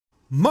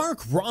Mark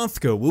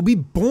Rothko will be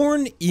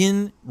born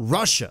in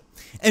Russia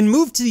and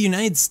move to the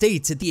United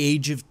States at the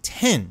age of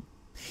 10.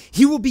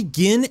 He will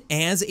begin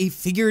as a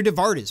figurative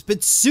artist,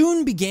 but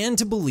soon began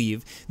to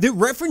believe that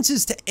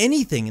references to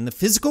anything in the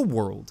physical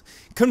world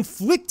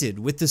conflicted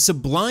with the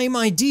sublime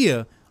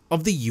idea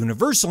of the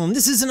universal, and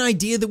this is an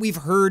idea that we've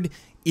heard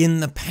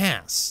in the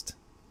past.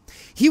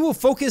 He will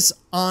focus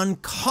on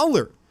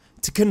color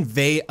to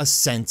convey a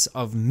sense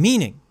of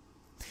meaning.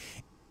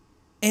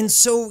 And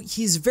so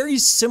he's very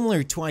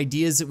similar to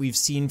ideas that we've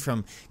seen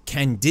from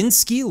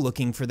Kandinsky,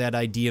 looking for that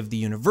idea of the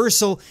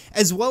universal,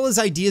 as well as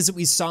ideas that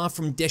we saw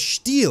from De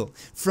Stijl,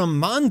 from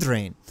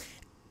Mondrian.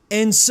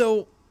 And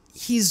so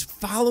he's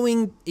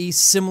following a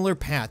similar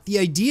path. The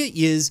idea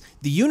is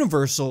the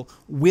universal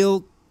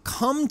will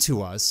come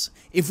to us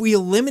if we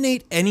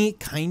eliminate any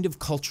kind of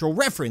cultural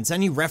reference,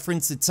 any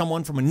reference that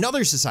someone from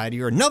another society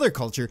or another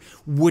culture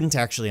wouldn't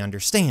actually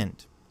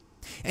understand.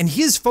 And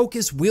his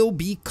focus will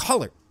be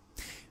color.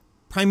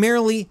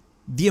 Primarily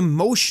the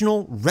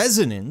emotional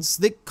resonance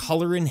that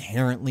color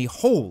inherently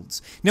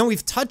holds. Now,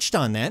 we've touched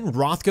on that, and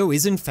Rothko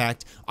is in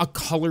fact a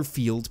color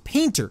field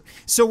painter.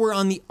 So we're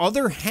on the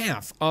other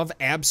half of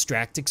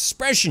abstract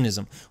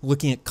expressionism,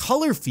 looking at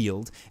color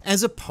field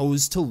as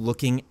opposed to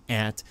looking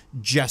at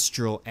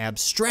gestural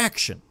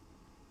abstraction.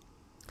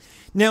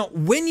 Now,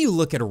 when you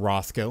look at a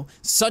Rothko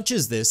such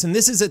as this, and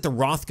this is at the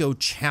Rothko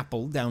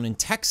Chapel down in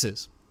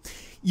Texas,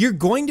 you're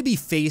going to be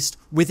faced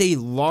with a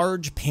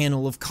large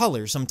panel of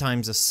color,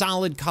 sometimes a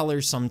solid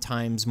color,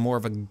 sometimes more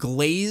of a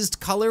glazed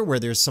color where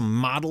there's some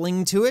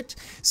modeling to it,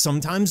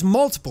 sometimes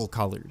multiple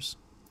colors.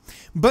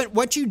 But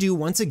what you do,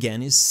 once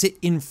again, is sit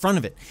in front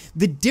of it.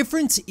 The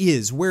difference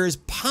is, whereas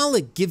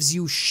Pollock gives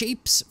you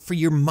shapes for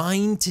your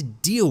mind to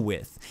deal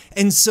with,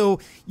 and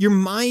so your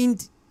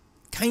mind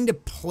kind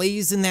of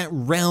plays in that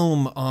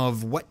realm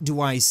of what do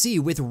I see.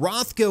 With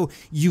Rothko,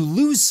 you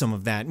lose some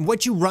of that. And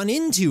what you run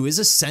into is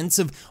a sense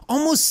of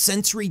almost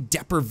sensory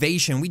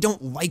deprivation. We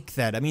don't like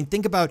that. I mean,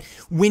 think about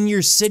when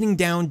you're sitting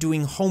down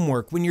doing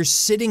homework, when you're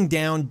sitting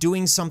down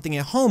doing something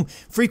at home,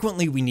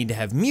 frequently we need to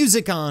have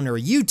music on or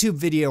a YouTube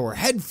video or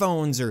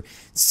headphones or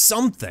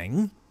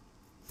something.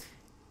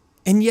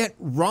 And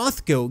yet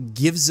Rothko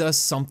gives us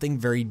something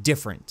very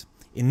different.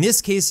 In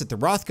this case, at the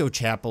Rothko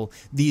Chapel,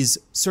 these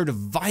sort of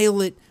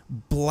violet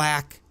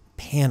black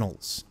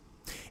panels.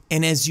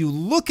 And as you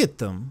look at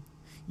them,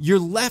 you're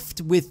left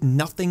with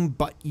nothing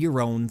but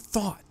your own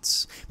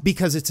thoughts.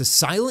 Because it's a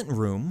silent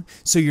room,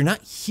 so you're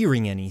not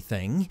hearing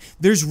anything.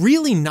 There's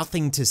really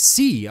nothing to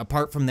see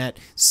apart from that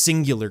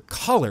singular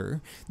color.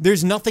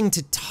 There's nothing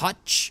to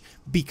touch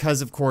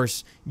because, of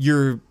course,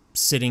 you're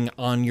sitting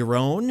on your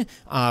own,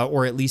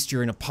 or at least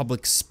you're in a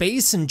public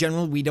space, and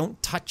generally we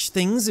don't touch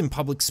things in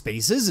public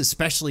spaces,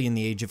 especially in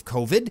the age of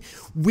COVID.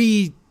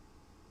 We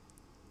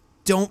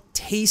don't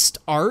taste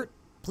art.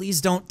 Please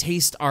don't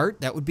taste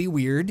art. That would be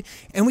weird.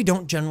 And we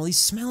don't generally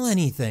smell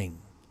anything.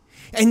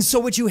 And so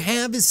what you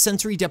have is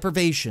sensory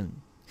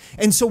deprivation.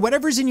 And so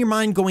whatever's in your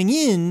mind going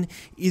in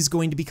is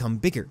going to become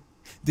bigger.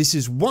 This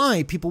is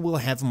why people will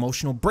have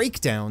emotional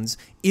breakdowns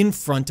in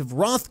front of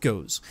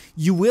Rothkos.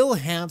 You will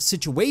have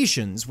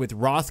situations with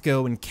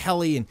Rothko and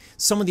Kelly and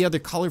some of the other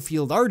color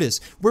field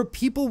artists where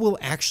people will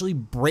actually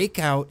break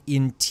out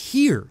in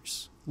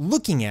tears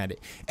looking at it.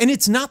 And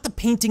it's not the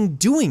painting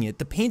doing it.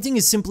 The painting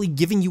is simply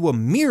giving you a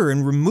mirror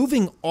and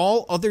removing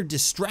all other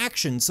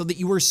distractions so that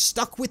you are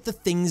stuck with the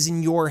things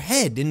in your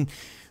head. And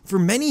for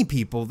many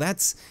people,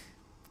 that's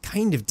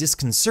kind of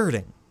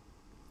disconcerting.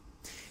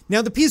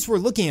 Now, the piece we're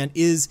looking at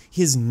is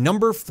his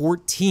number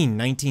 14,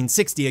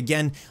 1960.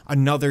 Again,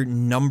 another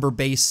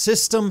number-based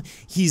system.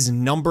 He's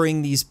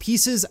numbering these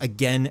pieces,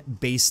 again,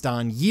 based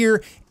on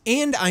year.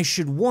 And I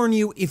should warn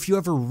you, if you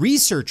ever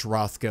research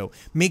Rothko,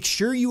 make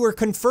sure you are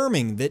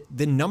confirming that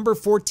the number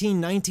 14,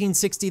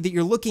 1960 that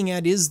you're looking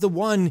at is the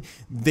one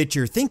that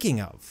you're thinking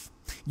of.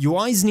 You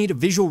always need a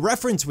visual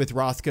reference with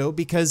Rothko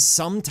because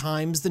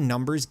sometimes the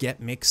numbers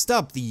get mixed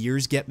up, the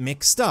years get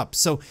mixed up.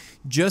 So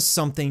just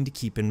something to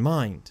keep in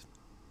mind.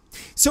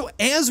 So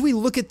as we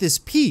look at this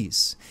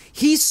piece,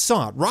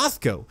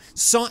 Rothko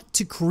sought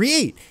to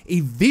create a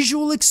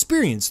visual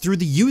experience through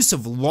the use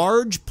of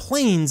large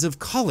planes of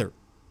color.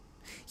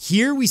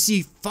 Here we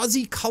see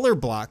fuzzy color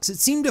blocks that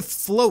seem to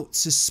float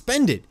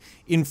suspended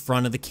in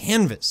front of the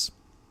canvas.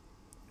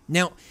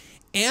 Now,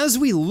 as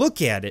we look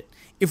at it,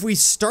 if we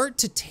start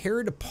to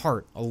tear it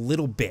apart a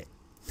little bit,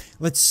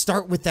 let's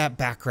start with that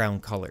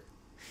background color.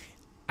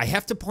 I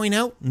have to point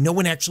out, no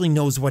one actually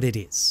knows what it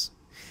is.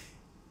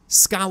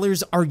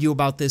 Scholars argue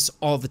about this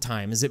all the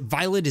time. Is it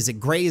violet? Is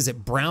it gray? Is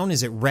it brown?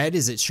 Is it red?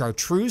 Is it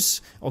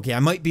chartreuse? Okay, I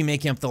might be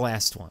making up the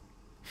last one.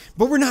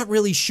 But we're not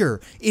really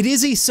sure. It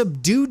is a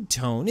subdued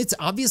tone. It's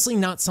obviously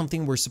not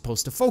something we're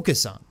supposed to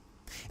focus on.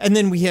 And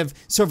then we have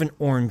sort of an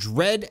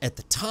orange-red at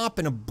the top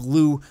and a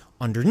blue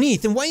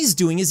underneath. And what he's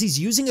doing is he's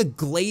using a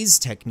glaze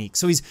technique.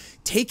 So he's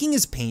taking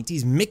his paint,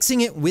 he's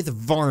mixing it with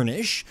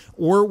varnish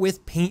or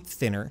with paint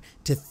thinner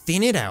to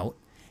thin it out.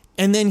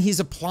 And then he's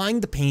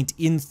applying the paint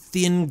in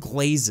thin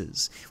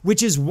glazes,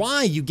 which is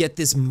why you get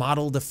this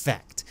mottled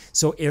effect.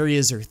 So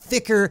areas are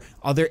thicker,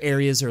 other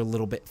areas are a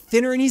little bit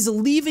thinner, and he's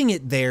leaving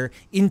it there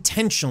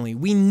intentionally.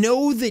 We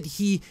know that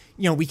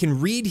we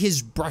can read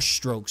his brush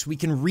strokes, we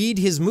can read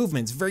his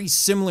movements, very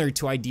similar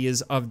to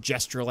ideas of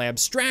gestural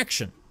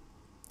abstraction.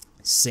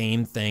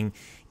 Same thing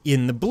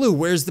in the blue,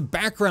 whereas the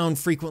background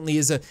frequently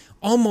is a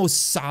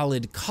almost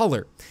solid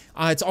color.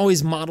 It's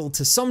always modeled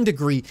to some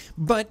degree,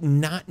 but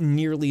not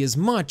nearly as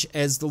much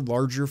as the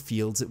larger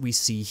fields that we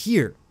see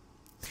here.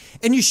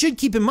 And you should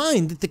keep in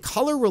mind that the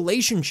color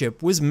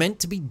relationship was meant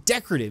to be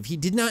decorative. He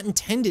did not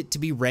intend it to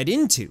be read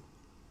into.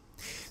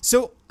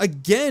 So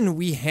again,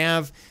 we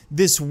have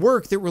this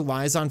work that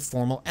relies on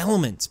formal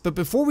elements. But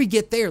before we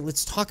get there,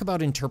 let's talk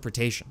about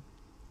interpretation.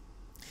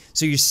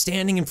 So you're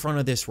standing in front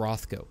of this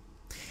Rothko.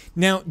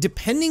 Now,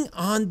 depending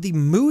on the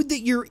mood that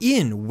you're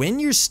in when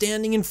you're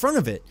standing in front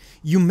of it,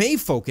 you may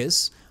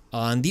focus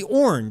on the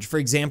orange. For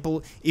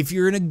example, if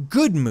you're in a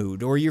good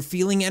mood, or you're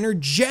feeling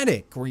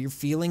energetic, or you're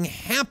feeling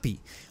happy.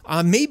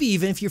 Maybe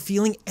even if you're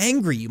feeling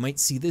angry, you might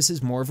see this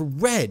as more of a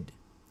red.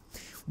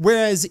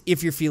 Whereas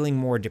if you're feeling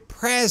more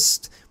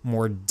depressed,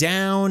 more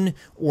down,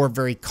 or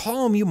very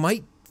calm, you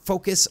might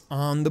focus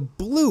on the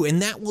blue,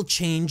 and that will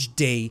change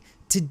day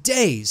to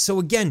day. So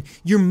again,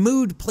 your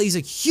mood plays a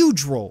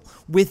huge role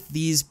with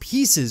these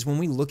pieces when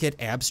we look at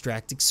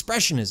abstract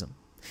expressionism.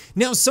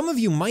 Now, some of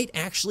you might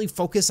actually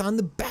focus on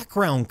the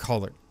background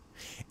color,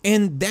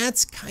 and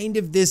that's kind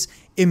of this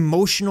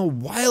emotional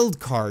wild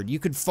card. You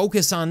could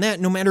focus on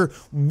that no matter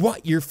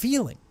what you're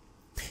feeling.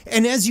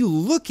 And as you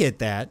look at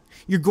that,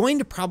 you're going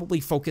to probably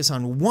focus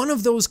on one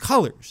of those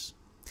colors,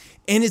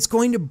 and it's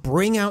going to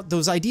bring out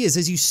those ideas.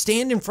 As you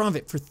stand in front of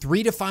it for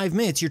 3 to 5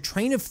 minutes, your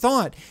train of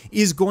thought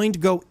is going to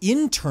go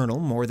internal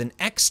more than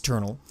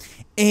external,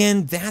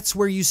 and that's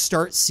where you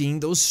start seeing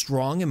those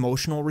strong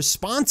emotional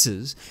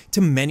responses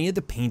to many of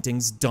the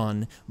paintings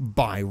done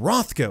by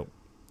Rothko.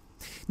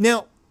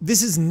 Now,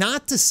 this is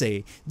not to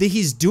say that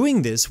he's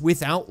doing this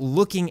without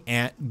looking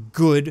at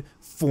good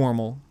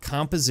formal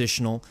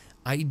compositional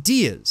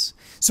ideas.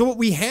 So what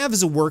we have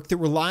is a work that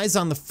relies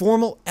on the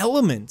formal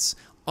elements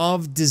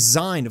of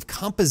design, of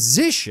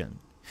composition,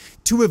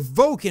 to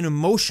evoke an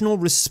emotional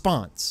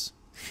response.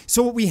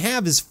 So what we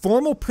have is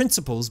formal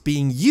principles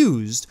being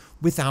used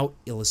without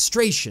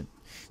illustration.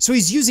 So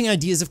he's using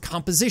ideas of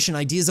composition,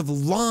 ideas of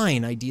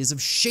line, ideas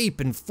of shape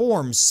and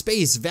form,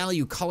 space,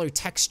 value, color,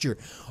 texture,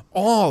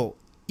 all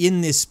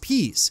in this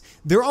piece.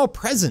 They're all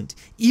present,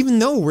 even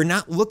though we're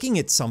not looking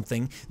at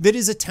something that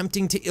is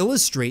attempting to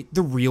illustrate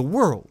the real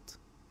world.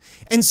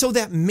 And so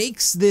that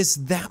makes this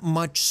that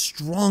much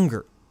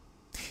stronger.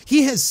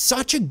 He has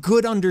such a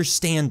good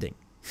understanding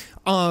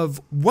of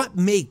what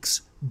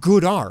makes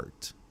good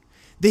art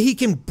that he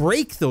can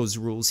break those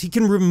rules. He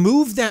can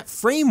remove that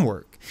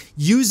framework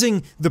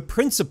using the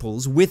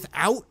principles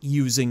without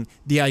using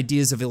the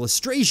ideas of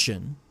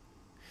illustration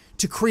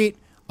to create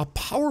a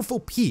powerful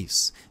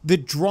piece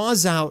that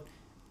draws out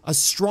a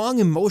strong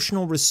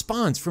emotional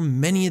response from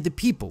many of the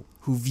people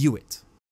who view it.